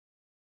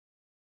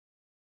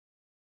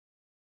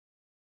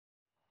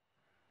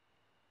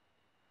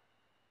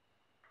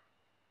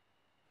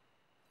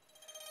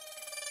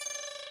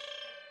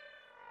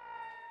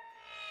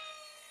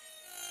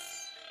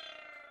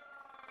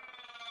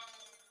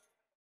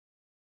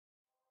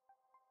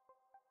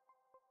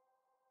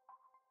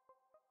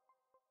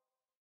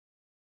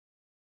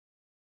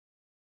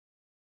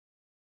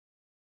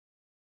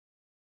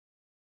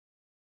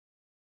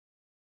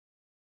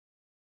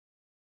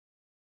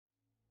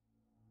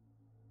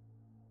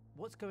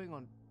What's going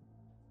on?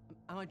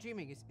 Am I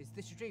dreaming? Is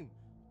this a dream?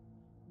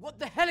 What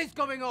the hell is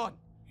going on?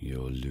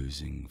 You're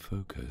losing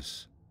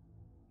focus.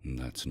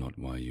 That's not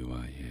why you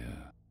are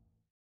here.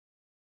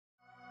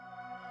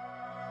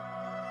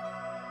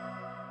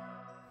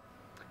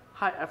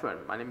 Hi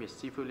everyone, my name is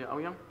Sifu Liu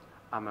Aoyang.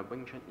 I'm a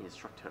Wing Chun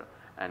instructor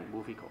and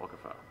movie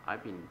choreographer.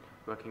 I've been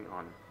working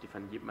on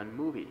different Yip Man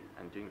movie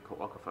and doing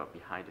choreographer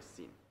behind the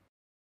scene.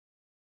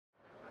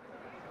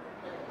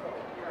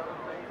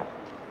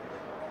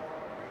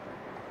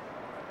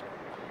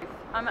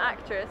 I'm an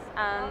actress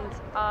and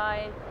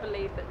I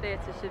believe that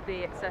theatre should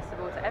be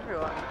accessible to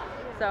everyone.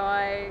 So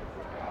I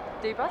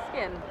do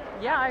busking.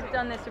 Yeah, I've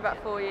done this for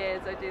about 4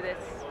 years. I do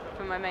this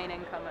for my main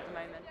income at the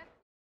moment.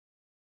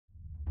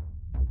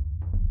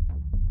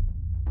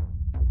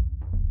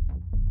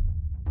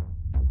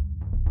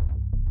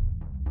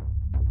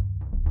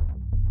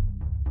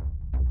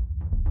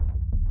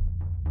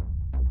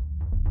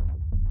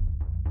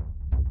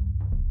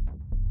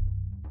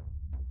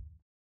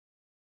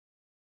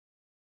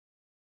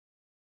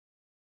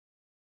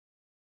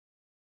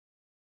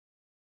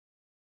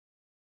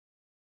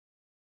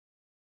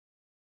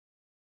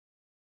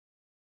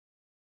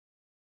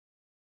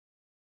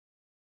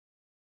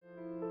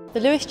 The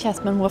Lewis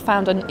chessmen were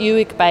found on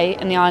Uig Bay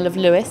in the Isle of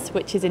Lewis,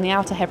 which is in the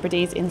Outer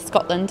Hebrides in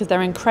Scotland.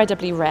 They're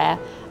incredibly rare.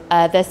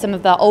 They're some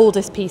of the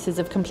oldest pieces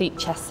of complete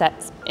chess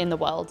sets in the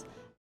world.